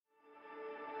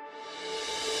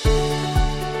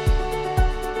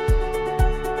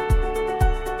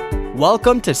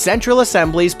Welcome to Central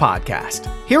Assembly's podcast.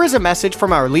 Here is a message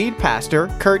from our lead pastor,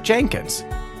 Kurt Jenkins.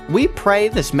 We pray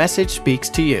this message speaks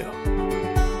to you.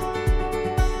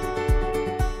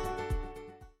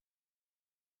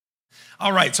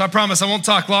 All right, so I promise I won't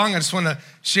talk long. I just want to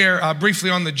share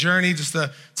briefly on the journey, just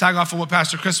to tag off of what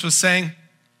Pastor Chris was saying.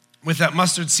 With that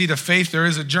mustard seed of faith, there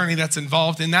is a journey that's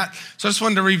involved in that. So I just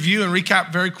wanted to review and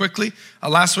recap very quickly.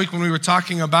 Last week when we were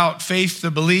talking about faith to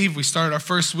believe, we started our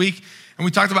first week, and we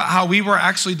talked about how we were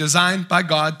actually designed by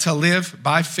God to live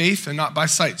by faith and not by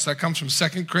sight. So that comes from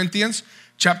 2 Corinthians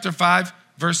chapter 5,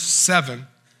 verse 7.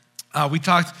 We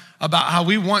talked about how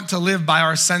we want to live by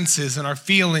our senses and our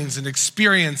feelings and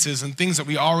experiences and things that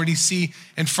we already see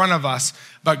in front of us.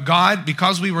 But God,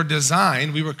 because we were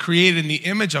designed, we were created in the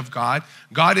image of God,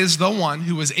 God is the one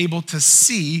who was able to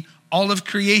see all of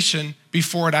creation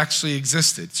before it actually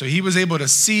existed. So he was able to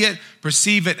see it,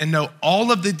 perceive it, and know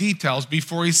all of the details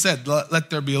before he said, let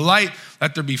there be light,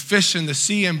 let there be fish in the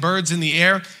sea and birds in the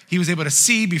air. He was able to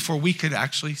see before we could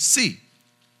actually see.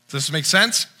 Does this make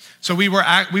sense? So we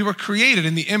were created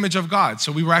in the image of God.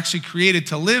 So we were actually created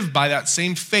to live by that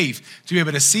same faith, to be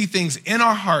able to see things in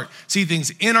our heart, see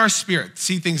things in our spirit,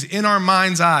 see things in our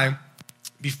mind's eye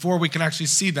before we can actually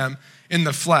see them in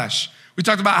the flesh. We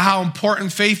talked about how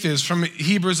important faith is from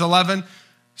Hebrews 11,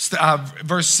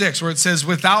 verse 6, where it says,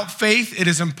 without faith, it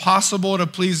is impossible to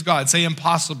please God. Say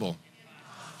impossible.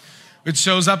 It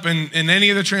shows up in any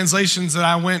of the translations that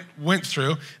I went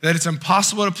through, that it's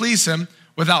impossible to please him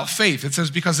without faith. It says,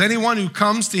 because anyone who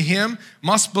comes to him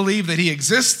must believe that he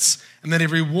exists and that he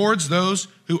rewards those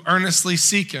who earnestly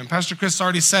seek him. Pastor Chris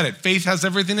already said it. Faith has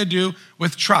everything to do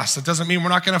with trust. It doesn't mean we're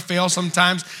not going to fail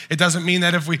sometimes. It doesn't mean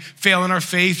that if we fail in our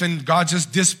faith and God's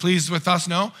just displeased with us.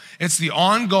 No, it's the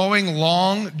ongoing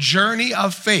long journey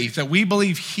of faith that we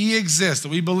believe he exists, that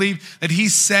we believe that he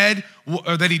said,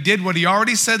 or that he did what he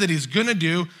already said that he's going to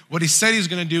do, what he said he's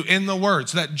going to do in the word.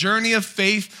 So that journey of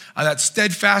faith, that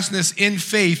steadfastness in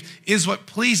faith is what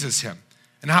pleases him.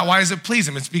 And why does it please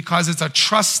him? It's because it's a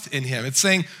trust in him. It's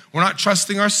saying we're not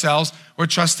trusting ourselves, we're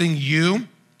trusting you,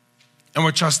 and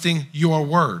we're trusting your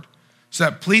word. So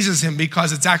that pleases him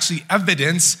because it's actually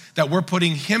evidence that we're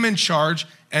putting him in charge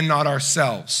and not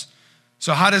ourselves.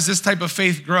 So how does this type of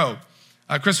faith grow?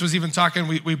 Chris was even talking,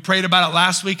 we prayed about it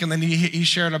last week, and then he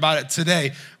shared about it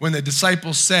today when the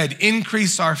disciples said,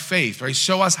 increase our faith, right?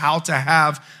 Show us how to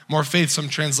have more faith, some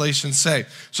translations say.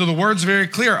 So the word's very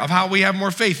clear of how we have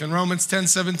more faith in Romans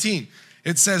 10:17.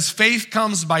 It says, faith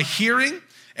comes by hearing,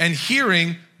 and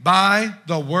hearing by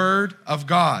the word of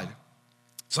God.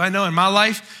 So I know in my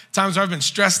life, times where I've been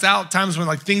stressed out, times when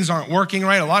things aren't working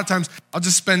right, a lot of times I'll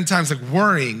just spend times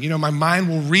worrying. My mind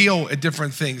will reel at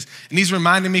different things. And he's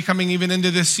reminding me coming even into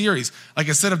this series,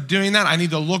 instead of doing that, I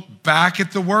need to look back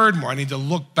at the word more. I need to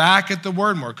look back at the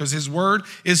word more because his word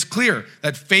is clear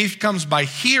that faith comes by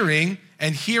hearing,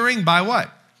 and hearing by what?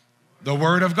 The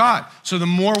word of God. So the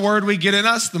more word we get in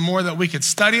us, the more that we could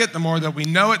study it, the more that we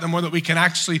know it, the more that we can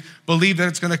actually believe that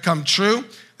it's going to come true,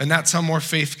 and that's how more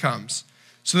faith comes.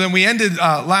 So then we ended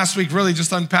last week really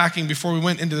just unpacking before we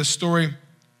went into the story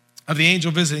of the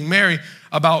angel visiting Mary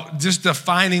about just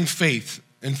defining faith.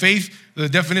 And faith, the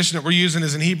definition that we're using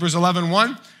is in Hebrews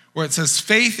 11:1, where it says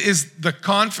faith is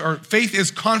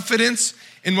confidence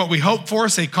in what we hope for.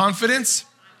 Say confidence.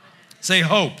 Say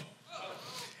hope.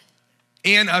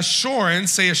 And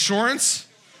assurance. Say assurance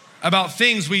about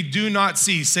things we do not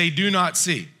see. Say do not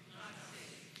see.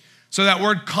 So that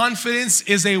word confidence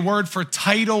is a word for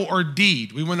title or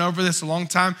deed. We went over this a long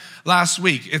time last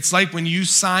week. It's like when you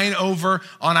sign over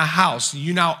on a house,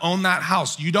 you now own that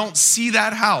house. You don't see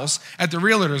that house at the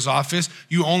realtor's office.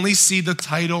 You only see the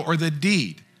title or the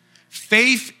deed.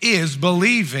 Faith is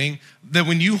believing that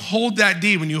when you hold that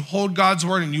deed, when you hold God's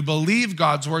word and you believe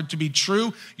God's word to be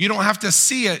true, you don't have to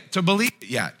see it to believe it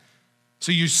yet.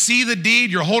 So you see the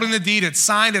deed, you're holding the deed, it's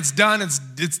signed, it's done,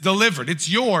 it's delivered, it's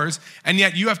yours, and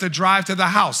yet you have to drive to the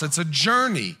house. It's a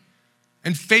journey.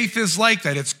 And faith is like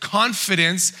that. It's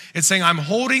confidence. It's saying, I'm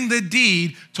holding the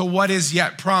deed to what is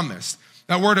yet promised.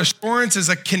 That word assurance is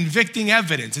a convicting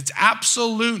evidence. It's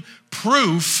absolute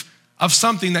proof of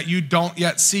something that you don't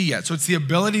yet see yet. So it's the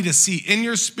ability to see in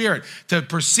your spirit, to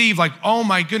perceive oh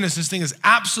my goodness, this thing is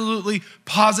absolutely,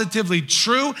 positively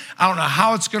true. I don't know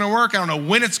how it's gonna work. I don't know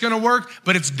when it's gonna work,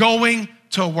 but it's going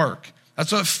to work.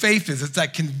 That's what faith is. It's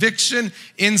that conviction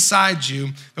inside you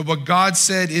that what God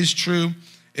said is true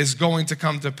is going to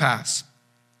come to pass.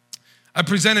 I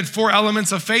presented 4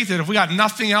 elements of faith that if we got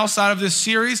nothing else out of this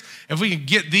series, if we can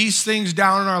get these things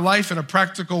down in our life in a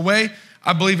practical way,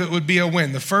 I believe it would be a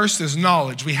win. The first is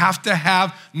knowledge. We have to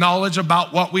have knowledge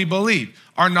about what we believe.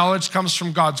 Our knowledge comes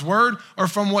from God's word or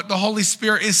from what the Holy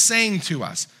Spirit is saying to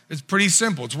us. It's pretty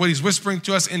simple. It's what he's whispering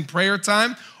to us in prayer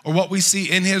time or what we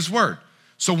see in his word.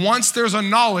 So once there's a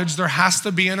knowledge, there has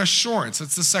to be an assurance.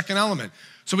 That's the second element.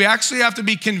 So we actually have to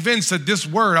be convinced that this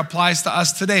word applies to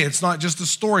us today. It's not just a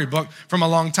storybook from a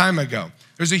long time ago.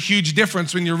 There's a huge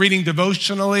difference when you're reading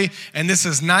devotionally and this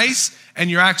is nice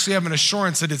and you actually have an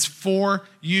assurance that it's for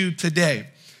you today.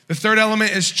 The third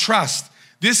element is trust.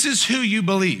 This is who you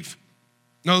believe.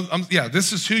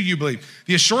 This is who you believe.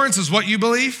 The assurance is what you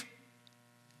believe.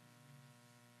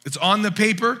 It's on the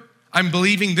paper. I'm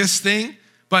believing this thing.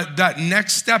 But that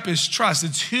next step is trust.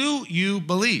 It's who you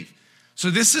believe. So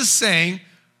this is saying,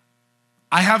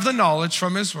 I have the knowledge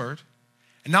from his word.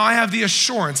 And now I have the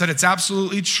assurance that it's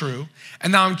absolutely true.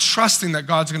 And now I'm trusting that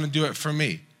God's going to do it for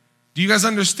me. Do you guys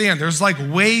understand? There's like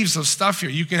waves of stuff here.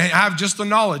 You can have just the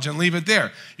knowledge and leave it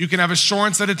there. You can have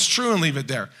assurance that it's true and leave it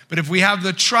there. But if we have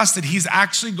the trust that he's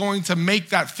actually going to make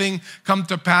that thing come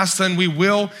to pass, then we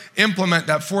will implement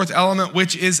that fourth element,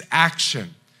 which is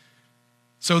action.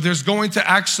 So there's going to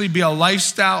actually be a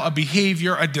lifestyle, a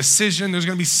behavior, a decision. There's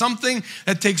going to be something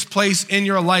that takes place in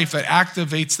your life that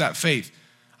activates that faith.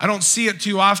 I don't see it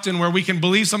too often where we can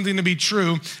believe something to be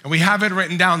true and we have it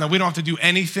written down that we don't have to do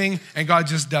anything and God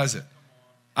just does it.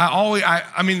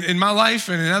 I mean, in my life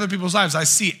and in other people's lives, I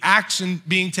see action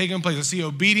being taken place. I see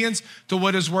obedience to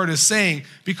what his word is saying,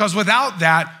 because without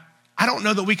that, I don't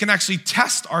know that we can actually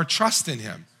test our trust in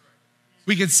him.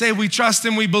 We could say we trust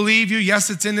him, we believe you. Yes,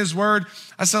 it's in his word.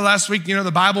 I said last week,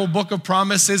 the Bible, book of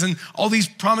promises, and all these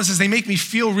promises, they make me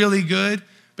feel really good.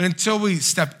 But until we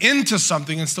step into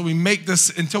something, until we make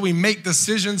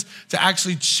decisions to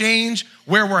actually change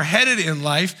where we're headed in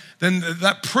life, then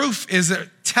that proof isn't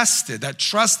tested. That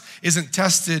trust isn't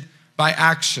tested by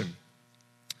action.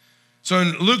 So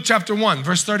in Luke chapter 1,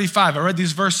 verse 35, I read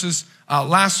these verses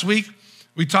last week.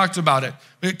 We talked about it.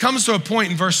 It comes to a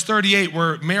point in verse 38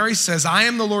 where Mary says, I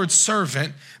am the Lord's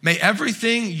servant. May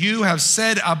everything you have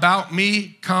said about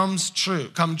me come true.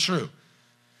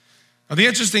 Now, the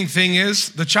interesting thing is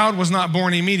the child was not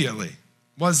born immediately,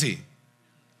 was he?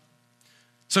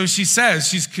 So she says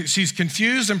she's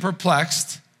confused and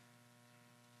perplexed.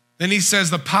 Then he says,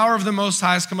 the power of the Most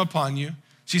High has come upon you.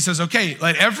 She says, okay,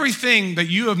 let everything that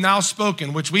you have now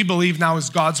spoken, which we believe now is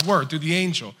God's word through the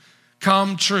angel,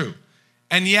 come true.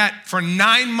 And yet for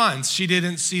 9 months, she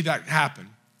didn't see that happen.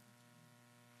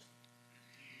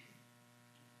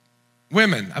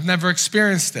 Women, I've never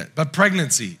experienced it, but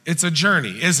pregnancy, it's a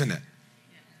journey, isn't it?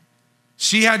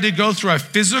 She had to go through a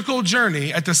physical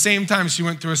journey at the same time she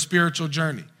went through a spiritual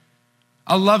journey.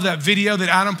 I love that video that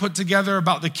Adam put together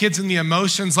about the kids and the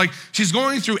emotions. Like, she's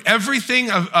going through everything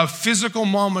a physical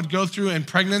mom would go through in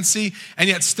pregnancy, and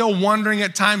yet still wondering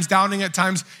at times, doubting at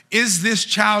times, is this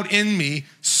child in me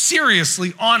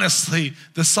seriously, honestly,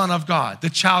 the Son of God, the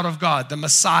child of God, the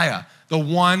Messiah, the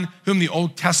one whom the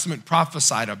Old Testament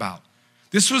prophesied about?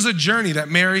 This was a journey that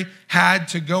Mary had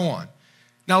to go on.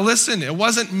 Now listen, it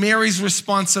wasn't Mary's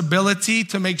responsibility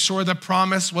to make sure the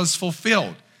promise was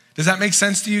fulfilled. Does that make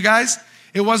sense to you guys?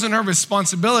 It wasn't her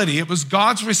responsibility. It was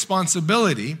God's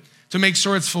responsibility to make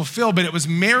sure it's fulfilled, but it was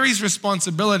Mary's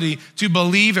responsibility to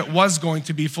believe it was going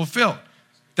to be fulfilled.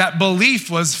 That belief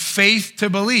was faith to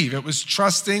believe. It was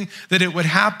trusting that it would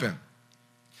happen.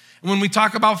 And when we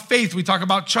talk about faith, we talk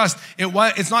about trust.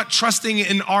 It's not trusting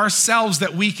in ourselves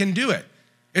that we can do it.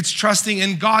 It's trusting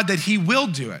in God that he will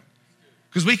do it.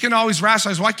 Because we can always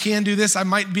rationalize, well, I can do this. I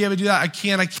might be able to do that. I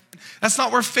can't. That's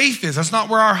not where faith is. That's not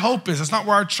where our hope is. That's not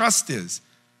where our trust is.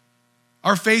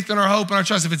 Our faith and our hope and our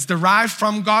trust, if it's derived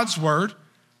from God's word,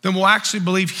 then we'll actually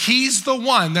believe he's the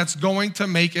one that's going to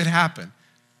make it happen.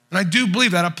 And I do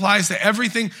believe that applies to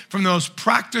everything from those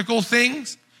practical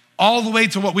things all the way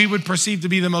to what we would perceive to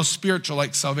be the most spiritual,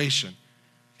 like salvation.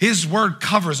 His word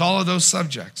covers all of those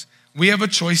subjects. We have a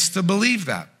choice to believe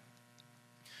that.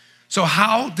 So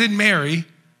how did Mary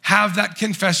have that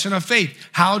confession of faith?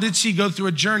 How did she go through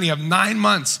a journey of 9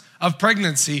 months of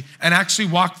pregnancy and actually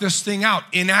walk this thing out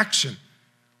in action?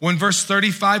 When verse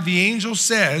 35, the angel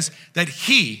says that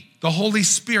he, the Holy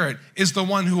Spirit, is the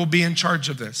one who will be in charge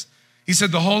of this. He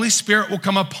said, the Holy Spirit will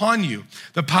come upon you.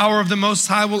 The power of the Most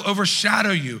High will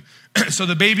overshadow you. So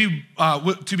the baby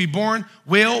to be born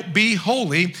will be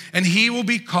holy, and he will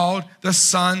be called the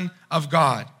Son of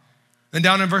God. Then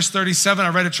down in verse 37, I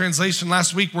read a translation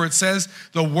last week where it says,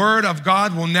 the word of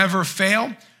God will never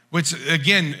fail, which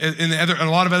again, in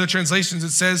a lot of other translations,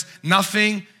 it says,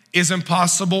 nothing is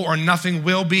impossible or nothing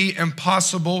will be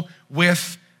impossible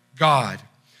with God.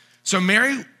 So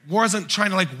Mary wasn't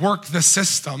trying to work the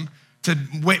system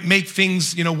make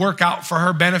things, work out for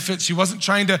her benefit. She wasn't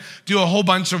trying to do a whole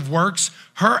bunch of works.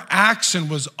 Her action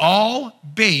was all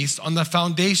based on the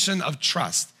foundation of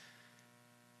trust.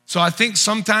 So I think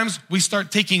sometimes we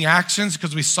start taking actions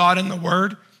because we saw it in the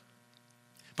word,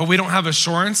 but we don't have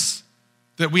assurance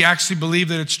that we actually believe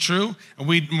that it's true, and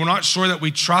we're not sure that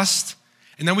we trust.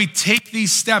 And then we take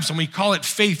these steps and we call it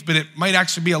faith, but it might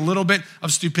actually be a little bit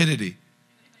of stupidity.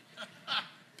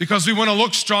 Because we want to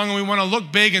look strong and we want to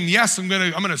look big, and yes, I'm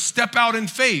gonna step out in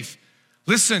faith.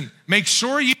 Listen, make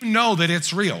sure you know that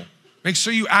it's real. Make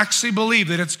sure you actually believe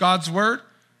that it's God's word,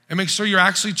 and make sure you're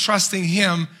actually trusting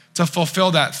him to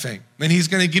fulfill that thing. And he's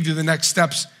gonna give you the next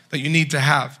steps that you need to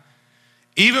have.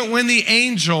 Even when the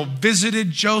angel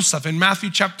visited Joseph in Matthew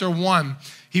chapter 1,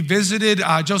 he visited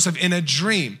Joseph in a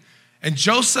dream. And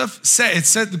Joseph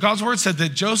God's word said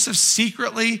that Joseph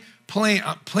secretly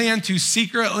planned to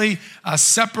secretly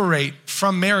separate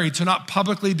from Mary to not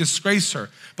publicly disgrace her.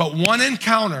 But one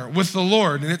encounter with the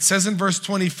Lord, and it says in verse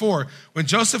 24, when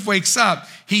Joseph wakes up,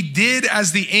 he did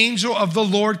as the angel of the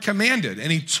Lord commanded,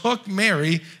 and he took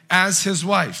Mary as his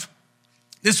wife.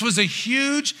 This was a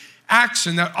huge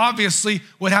action that obviously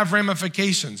would have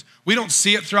ramifications. We don't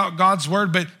see it throughout God's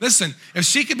word, but listen, if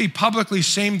she could be publicly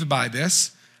shamed by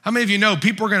this, how many of you know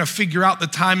people are going to figure out the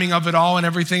timing of it all and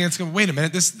everything? It's going, wait a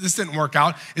minute, this didn't work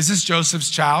out. Is this Joseph's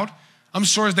child? I'm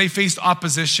sure they faced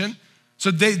opposition.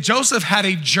 So Joseph had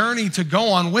a journey to go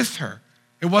on with her.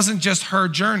 It wasn't just her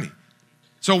journey.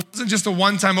 So it wasn't just a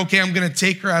one-time, okay, I'm going to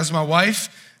take her as my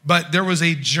wife, but there was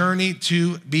a journey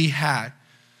to be had.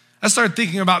 I started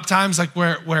thinking about times like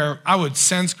where I would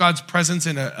sense God's presence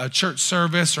in a church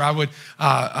service, or I would,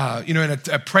 in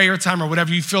a prayer time or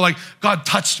whatever. You feel like God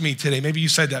touched me today. Maybe you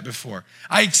said that before.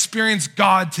 I experienced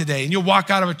God today. And you'll walk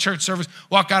out of a church service,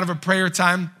 walk out of a prayer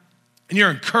time, and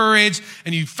you're encouraged,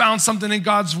 and you found something in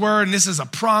God's word, and this is a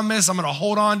promise. I'm going to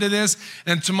hold on to this.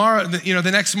 And tomorrow,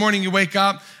 the next morning you wake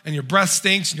up, and your breath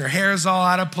stinks, and your hair is all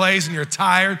out of place, and you're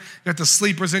tired. You got the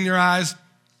sleepers in your eyes,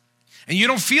 and you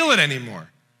don't feel it anymore.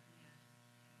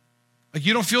 Like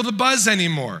you don't feel the buzz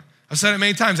anymore. I've said it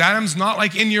many times. Adam's not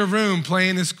like in your room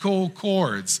playing his cool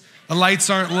chords. The lights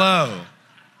aren't low.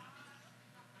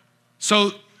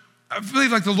 So I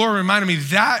believe like the Lord reminded me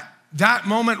that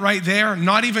moment right there,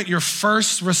 not even your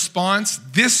first response,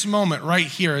 this moment right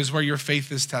here is where your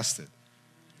faith is tested.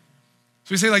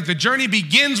 So we say like the journey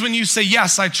begins when you say,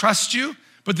 yes, I trust you.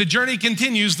 But the journey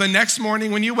continues the next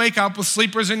morning when you wake up with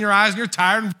sleepers in your eyes and you're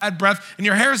tired and bad breath and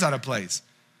your hair's out of place.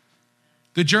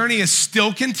 The journey is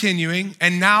still continuing,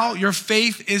 and now your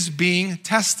faith is being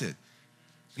tested.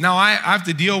 Now I have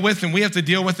to deal with, and we have to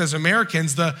deal with as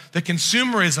Americans, the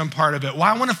consumerism part of it. Well,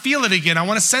 I want to feel it again. I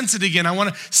want to sense it again. I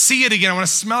want to see it again. I want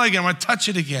to smell it again. I want to touch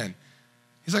it again.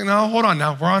 He's like, no, hold on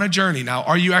now. We're on a journey now.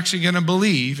 Are you actually going to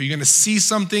believe? Are you going to see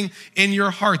something in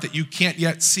your heart that you can't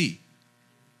yet see?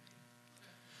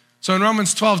 So in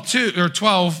Romans 12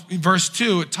 verse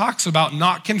 2, it talks about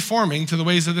not conforming to the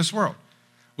ways of this world.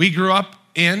 We grew up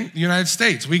in the United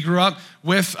States. We grew up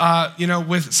with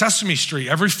Sesame Street.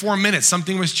 Every 4 minutes,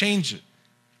 something was changing.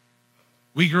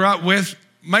 We grew up with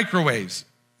microwaves.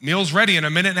 Meals ready in a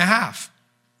minute and a half.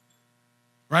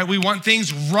 Right? We want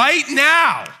things right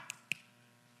now.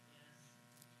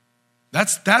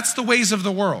 That's the ways of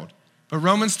the world. But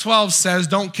Romans 12 says,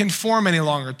 don't conform any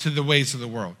longer to the ways of the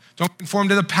world. Don't conform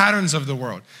to the patterns of the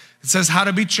world. It says how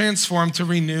to be transformed to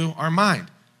renew our mind.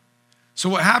 So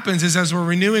what happens is as we're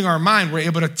renewing our mind, we're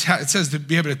able to, it says to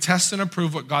be able to test and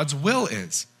approve what God's will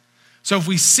is. So if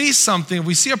we see something, if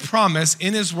we see a promise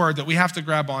in his word that we have to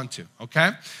grab onto,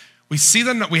 okay? We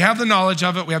have the knowledge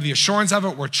of it, we have the assurance of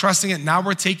it, we're trusting it, now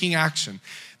we're taking action.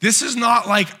 This is not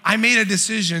like I made a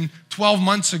decision 12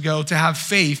 months ago to have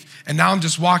faith and now I'm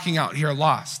just walking out here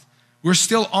lost. We're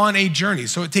still on a journey.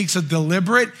 So it takes a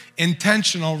deliberate,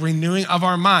 intentional renewing of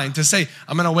our mind to say,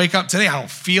 I'm going to wake up today. I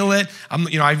don't feel it.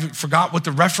 I forgot what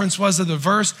the reference was of the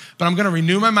verse, but I'm going to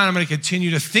renew my mind. I'm going to continue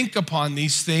to think upon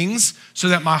these things so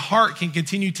that my heart can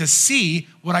continue to see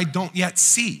what I don't yet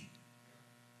see.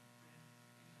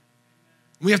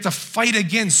 We have to fight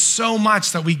against so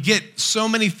much that we get so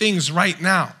many things right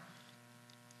now.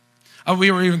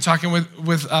 We were even talking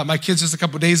with my kids just a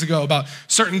couple of days ago about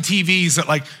certain TVs that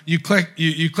like you click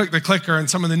the clicker, and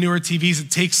some of the newer TVs, it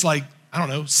takes like,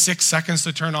 6 seconds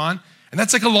to turn on. And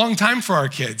that's like a long time for our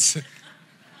kids.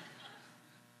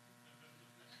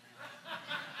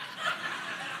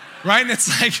 Right? And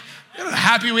it's like,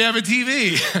 happy we have a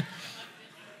TV.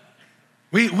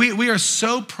 We are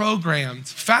so programmed,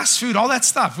 fast food, all that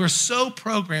stuff. We're so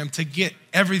programmed to get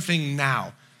everything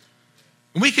now.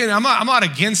 And I'm not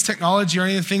against technology or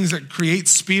any of the things that create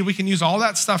speed. We can use all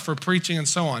that stuff for preaching and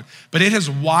so on. But it has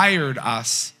wired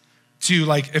us to,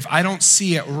 like, if I don't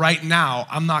see it right now,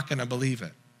 I'm not gonna believe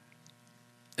it.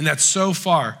 And that's so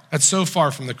far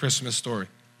from the Christmas story,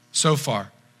 so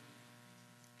far.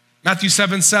 Matthew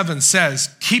 7:7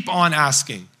 says, keep on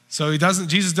asking. So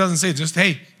Jesus doesn't say just,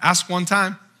 hey, ask one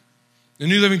time. The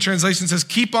New Living Translation says,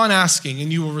 keep on asking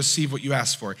and you will receive what you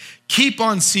ask for. Keep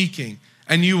on seeking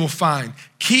and you will find.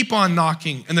 Keep on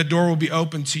knocking and the door will be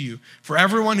open to you. For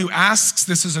everyone who asks,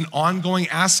 this is an ongoing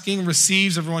asking,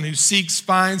 receives. Everyone who seeks,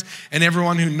 finds. And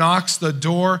everyone who knocks, the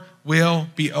door will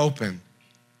be open.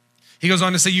 He goes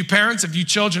on to say, you parents, if you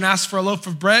children ask for a loaf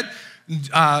of bread,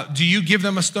 do you give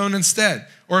them a stone instead?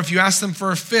 Or if you ask them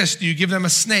for a fish, do you give them a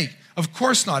snake? Of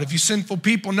course not. If you sinful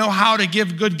people know how to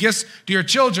give good gifts to your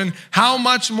children, how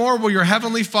much more will your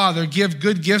heavenly Father give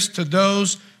good gifts to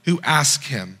those who ask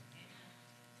him?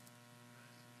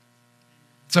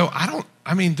 So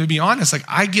to be honest, like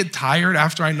I get tired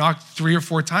after I knock 3 or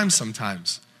 4 times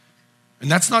sometimes. And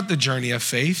that's not the journey of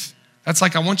faith. That's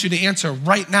like, I want you to answer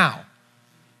right now.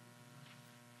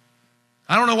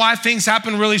 I don't know why things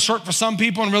happen really short for some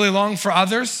people and really long for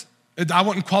others. I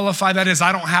wouldn't qualify that as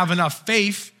I don't have enough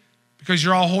faith, because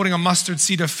you're all holding a mustard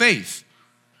seed of faith.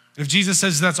 If Jesus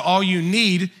says that's all you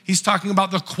need, he's talking about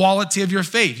the quality of your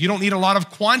faith. You don't need a lot of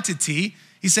quantity.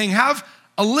 He's saying have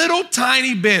a little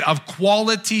tiny bit of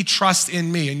quality trust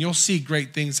in me and you'll see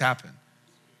great things happen.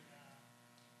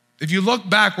 If you look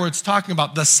back where it's talking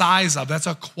about the size of, that's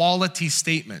a quality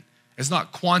statement. It's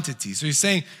not quantity. So he's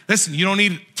saying, listen, you don't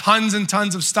need tons and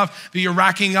tons of stuff that you're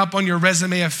racking up on your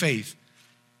resume of faith.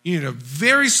 You need a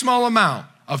very small amount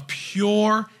of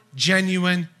pure,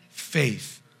 genuine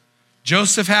faith.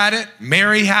 Joseph had it,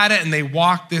 Mary had it, and they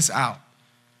walked this out.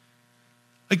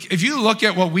 Like if you look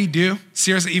at what we do,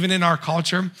 seriously, even in our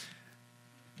culture,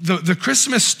 the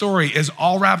Christmas story is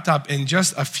all wrapped up in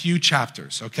just a few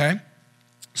chapters, okay?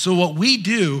 So what we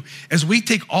do is we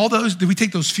take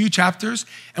those few chapters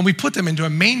and we put them into a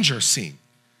manger scene.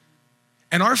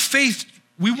 And our faith,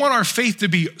 we want our faith to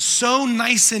be so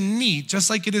nice and neat, just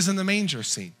like it is in the manger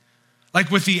scene. Like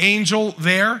with the angel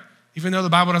there, even though the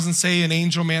Bible doesn't say an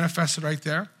angel manifested right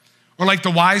there. Or like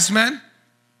the wise men.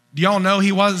 Do y'all know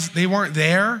they weren't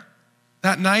there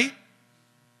that night?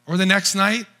 Or the next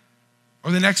night?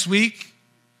 Or the next week?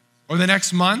 Or the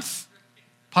next month?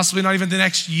 Possibly not even the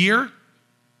next year?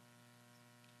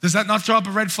 Does that not throw up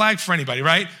a red flag for anybody,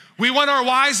 right? We want our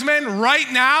wise men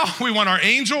right now. We want our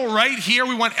angel right here.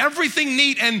 We want everything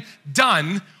neat and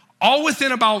done, all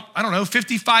within about,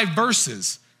 55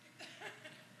 verses.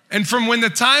 And from when the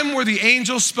time where the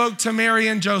angel spoke to Mary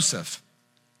and Joseph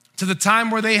to the time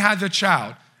where they had the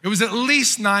child, it was at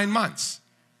least 9 months.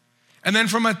 And then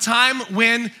from a time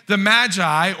when the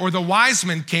Magi or the wise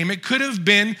men came, it could have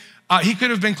been, he could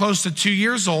have been close to 2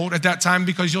 years old at that time,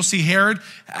 because you'll see Herod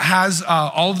has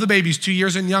all of the babies 2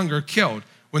 years and younger killed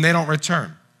when they don't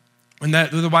return, when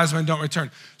the wise men don't return.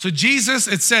 So Jesus,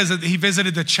 it says that he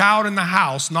visited the child in the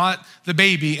house, not the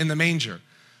baby in the manger.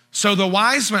 So the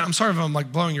wise men, I'm sorry if I'm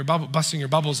like busting your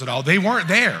bubbles at all. They weren't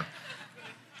there.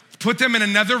 Put them in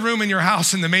another room in your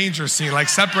house in the manger scene, like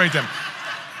separate them.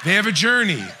 They have a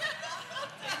journey.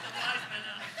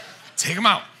 Take them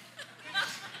out.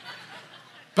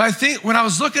 But I think when I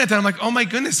was looking at that, I'm like, oh my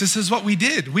goodness, this is what we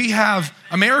did. We have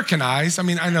Americanized. I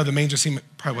mean, I know the manger scene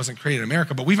probably wasn't created in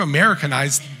America, but we've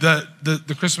Americanized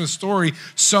the Christmas story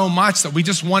so much that we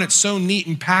just want it so neat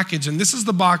and packaged. And this is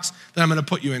the box that I'm going to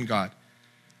put you in, God.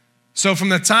 So from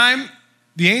the time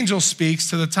the angel speaks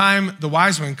to the time the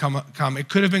wise men come, it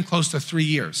could have been close to 3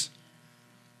 years.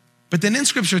 But then in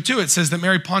scripture too, it says that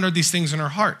Mary pondered these things in her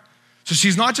heart. So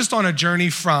she's not just on a journey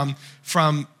from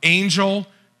angel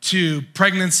to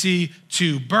pregnancy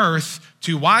to birth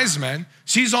to wise men.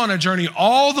 She's on a journey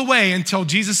all the way until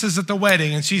Jesus is at the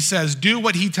wedding and she says, do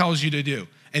what he tells you to do.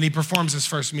 And he performs his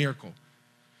first miracle.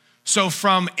 So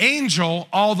from angel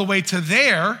all the way to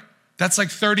there, that's like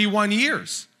 31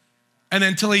 years. And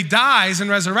then until he dies and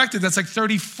resurrected, that's like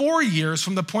 34 years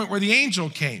from the point where the angel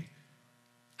came.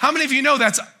 How many of you know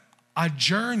that's a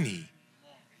journey?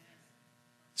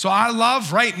 So I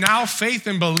love right now faith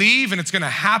and believe, and it's gonna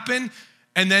happen.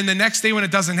 And then the next day when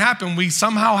it doesn't happen, we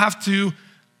somehow have to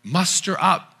muster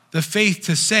up the faith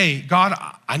to say, God,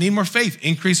 I need more faith.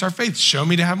 Increase our faith. Show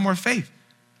me to have more faith,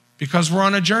 because we're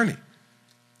on a journey.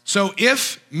 So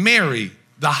if Mary,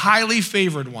 the highly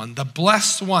favored one, the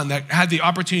blessed one that had the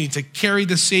opportunity to carry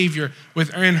the Savior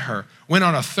within her, went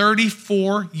on a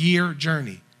 34-year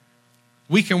journey,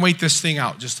 we can wait this thing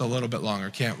out just a little bit longer,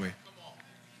 can't we?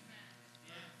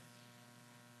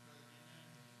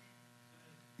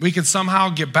 we could somehow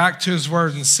get back to his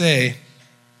word and say,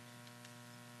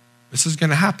 this is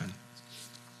going to happen.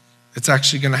 It's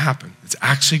actually going to happen. It's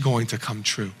actually going to come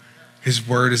true. His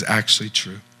word is actually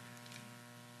true.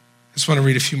 I just want to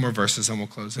read a few more verses and we'll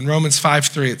close. In Romans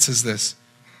 5:3, it says this.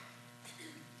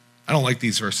 I don't like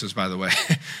these verses, by the way.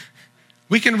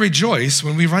 We can rejoice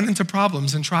when we run into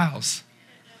problems and trials.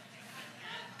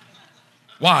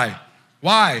 Why?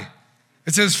 Why?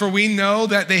 It says, for we know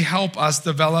that they help us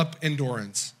develop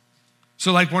endurance.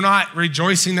 So like we're not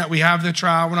rejoicing that we have the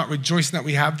trial. We're not rejoicing that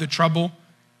we have the trouble.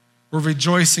 We're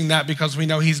rejoicing that because we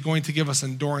know he's going to give us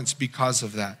endurance because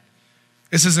of that.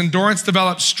 It says endurance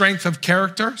develops strength of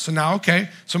character. So now, okay,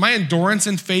 so my endurance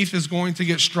and faith is going to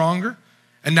get stronger.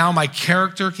 And now my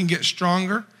character can get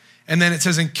stronger. And then it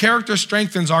says, and character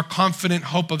strengthens our confident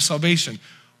hope of salvation.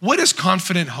 What is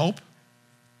confident hope?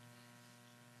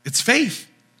 It's faith.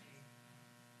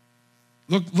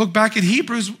 Look back at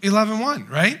Hebrews 11:1,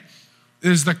 right?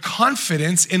 There's the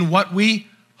confidence in what we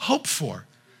hope for.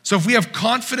 So if we have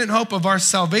confident hope of our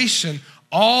salvation,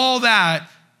 all that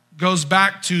goes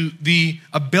back to the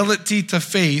ability to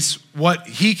face what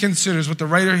he considers, what the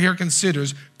writer here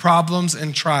considers, problems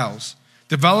and trials.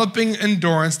 Developing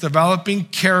endurance, developing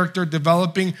character,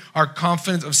 developing our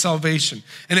confidence of salvation.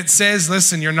 And it says,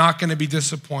 listen, you're not going to be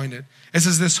disappointed. It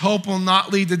says, this hope will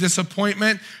not lead to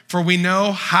disappointment, for we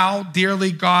know how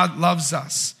dearly God loves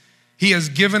us. He has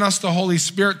given us the Holy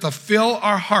Spirit to fill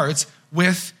our hearts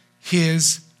with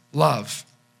his love.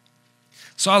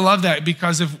 So I love that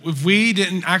because if we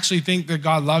didn't actually think that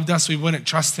God loved us, we wouldn't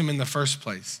trust him in the first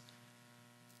place.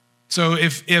 So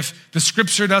if the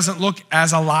scripture doesn't look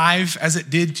as alive as it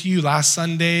did to you last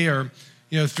Sunday or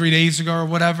 3 days ago or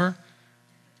whatever,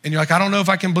 and you're like, I don't know if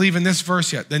I can believe in this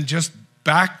verse yet, then just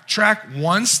backtrack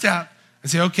one step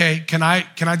and say, okay, can I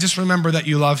just remember that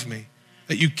you love me,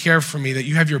 that you care for me, that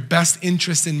you have your best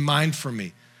interest in mind for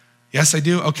me? Yes, I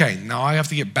do. Okay, now I have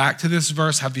to get back to this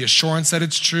verse, have the assurance that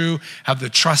it's true, have the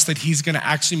trust that he's going to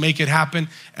actually make it happen,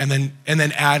 and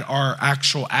then add our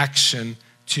actual action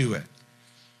to it.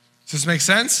 Does this make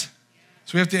sense?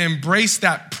 So we have to embrace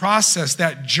that process,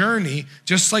 that journey,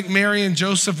 just like Mary and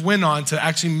Joseph went on to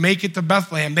actually make it to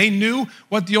Bethlehem. They knew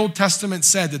what the Old Testament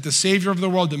said, that the Savior of the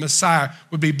world, the Messiah,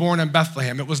 would be born in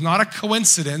Bethlehem. It was not a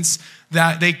coincidence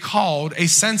that they called a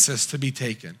census to be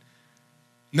taken.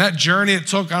 And that journey it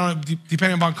took, I don't know,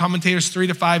 depending upon commentators, 3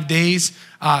 to 5 days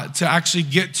to actually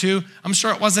get to. I'm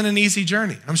sure it wasn't an easy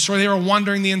journey. I'm sure they were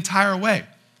wandering the entire way.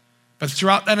 But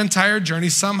throughout that entire journey,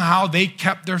 somehow they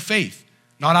kept their faith.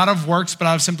 Not out of works, but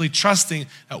out of simply trusting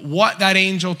that what that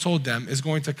angel told them is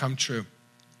going to come true.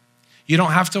 You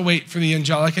don't have to wait for the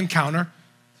angelic encounter.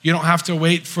 You don't have to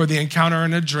wait for the encounter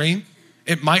in a dream.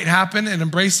 It might happen, and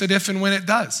embrace it if and when it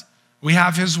does. We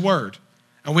have his word,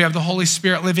 and we have the Holy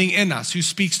Spirit living in us who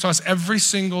speaks to us every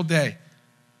single day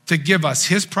to give us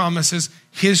his promises,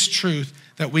 his truth,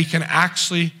 that we can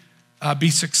actually be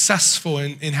successful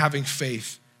in having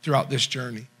faith throughout this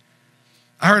journey.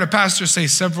 I heard a pastor say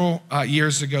several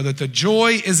years ago that the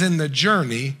joy is in the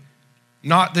journey,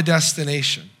 not the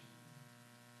destination.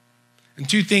 And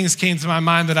 2 things came to my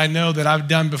mind that I know that I've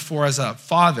done before as a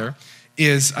father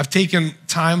is I've taken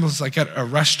times like at a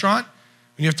restaurant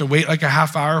when you have to wait like a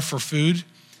half hour for food.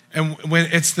 And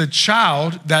when it's the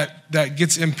child that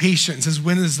gets impatient and says,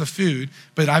 when is the food?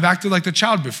 But I've acted like the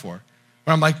child before,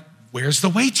 where I'm like, where's the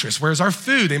waitress? Where's our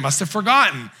food? They must have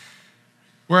forgotten.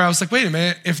 Where I was like, wait a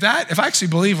minute, if I actually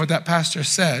believe what that pastor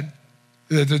said,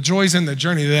 that the joy's in the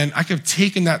journey, then I could have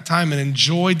taken that time and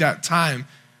enjoyed that time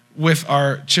with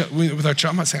our child.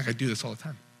 I'm not saying I could do this all the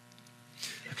time.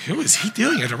 Like, who is he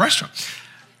doing at a restaurant?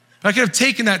 But I could have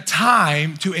taken that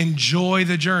time to enjoy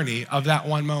the journey of that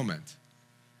one moment.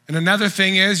 And another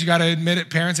thing is, you got to admit it,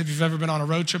 parents, if you've ever been on a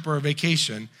road trip or a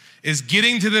vacation, is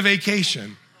getting to the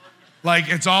vacation. Like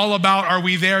it's all about, are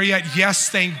we there yet? Yes,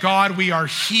 thank God we are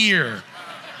here.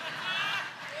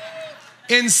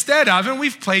 Instead of, and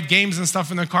we've played games and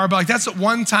stuff in the car, but like that's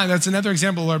one time, that's another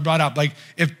example Lord brought up. Like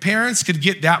if parents could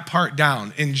get that part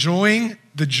down, enjoying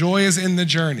the joy is in the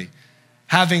journey,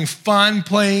 having fun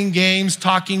playing games,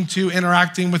 talking to,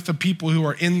 interacting with the people who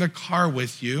are in the car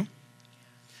with you,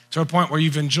 to a point where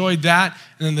you've enjoyed that,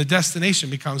 and then the destination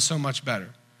becomes so much better.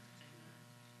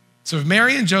 So if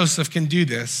Mary and Joseph can do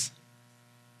this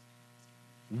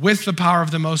with the power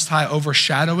of the Most High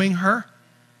overshadowing her,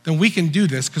 then we can do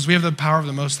this because we have the power of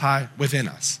the Most High within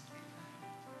us.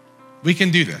 We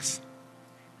can do this.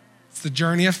 It's the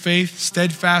journey of faith,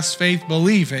 steadfast faith,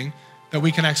 believing that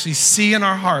we can actually see in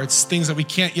our hearts things that we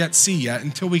can't yet see yet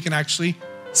until we can actually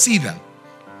see them.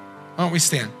 Why don't we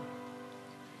stand?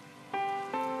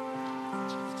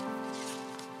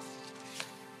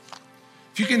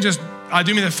 If you can just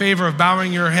do me the favor of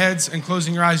bowing your heads and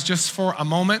closing your eyes just for a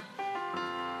moment.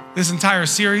 This entire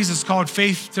series is called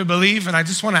Faith to Believe, and I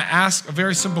just want to ask a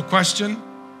very simple question.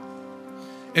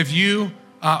 If you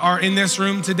are in this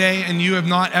room today and you have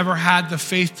not ever had the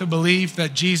faith to believe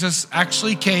that Jesus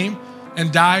actually came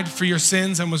and died for your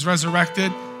sins and was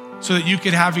resurrected so that you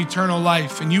could have eternal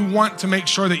life, and you want to make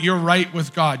sure that you're right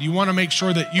with God, you want to make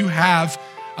sure that you have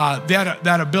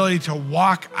that ability to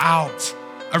walk out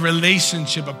a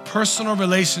relationship, a personal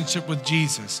relationship with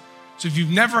Jesus. So if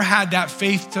you've never had that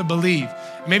faith to believe,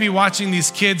 maybe watching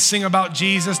these kids sing about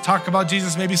Jesus, talk about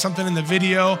Jesus, maybe something in the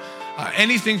video,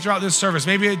 anything throughout this service,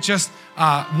 maybe it just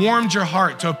warmed your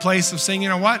heart to a place of saying, you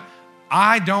know what?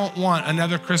 I don't want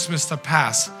another Christmas to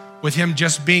pass with him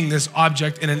just being this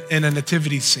object in a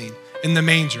nativity scene in the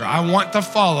manger. I want to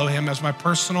follow him as my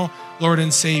personal Lord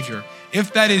and Savior.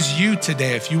 If that is you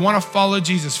today, if you want to follow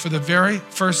Jesus for the very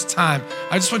first time,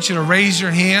 I just want you to raise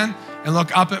your hand and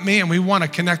look up at me, and we want to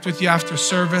connect with you after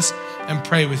service and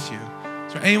pray with you.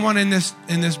 Is there anyone in this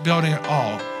building at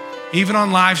all? Even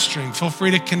on live stream, feel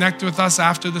free to connect with us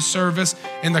after the service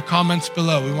in the comments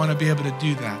below. We want to be able to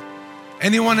do that.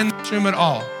 Anyone in this room at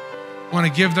all want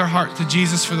to give their heart to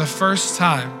Jesus for the first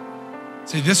time?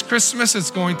 Say, this Christmas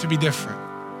it's going to be different.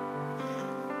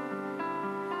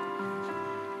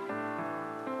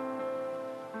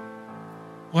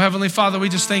 Well, Heavenly Father, we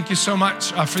just thank you so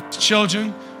much for the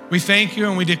children. We thank you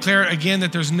and we declare again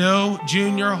that there's no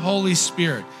junior Holy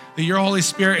Spirit, that your Holy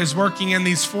Spirit is working in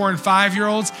these 4 and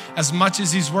 5-year-olds as much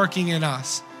as he's working in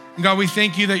us. And God, we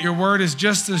thank you that your word is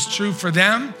just as true for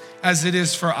them as it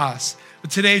is for us.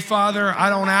 But today, Father, I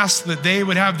don't ask that they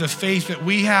would have the faith that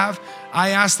we have. I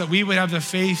ask that we would have the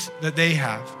faith that they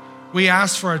have. We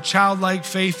ask for a childlike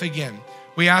faith again.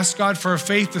 We ask God for a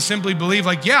faith to simply believe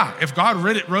like, yeah, if God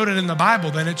wrote it in the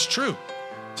Bible, then it's true.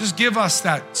 Just give us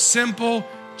that simple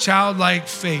childlike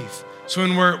faith. So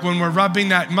when we're rubbing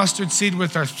that mustard seed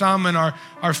with our thumb and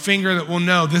our finger, that we'll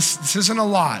know this isn't a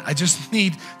lot. I just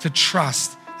need to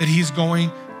trust that he's going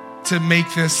to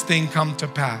make this thing come to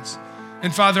pass.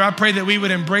 And Father, I pray that we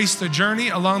would embrace the journey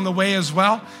along the way as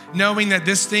well, knowing that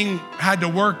this thing had to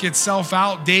work itself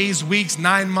out, days, weeks,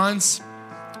 9 months,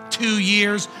 2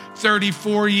 years,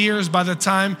 34 years by the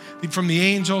time, from the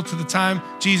angel to the time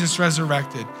Jesus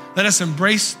resurrected. Let us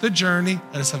embrace the journey.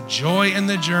 Let us have joy in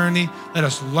the journey. Let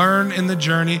us learn in the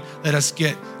journey. Let us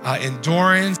get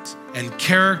endurance and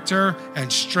character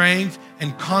and strength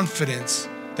and confidence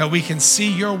that we can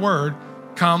see your word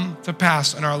come to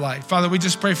pass in our life. Father, we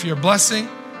just pray for your blessing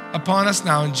upon us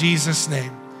now in Jesus'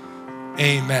 name.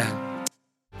 Amen.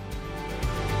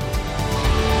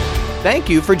 Thank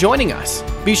you for joining us.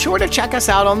 Be sure to check us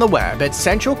out on the web at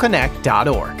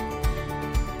centralconnect.org.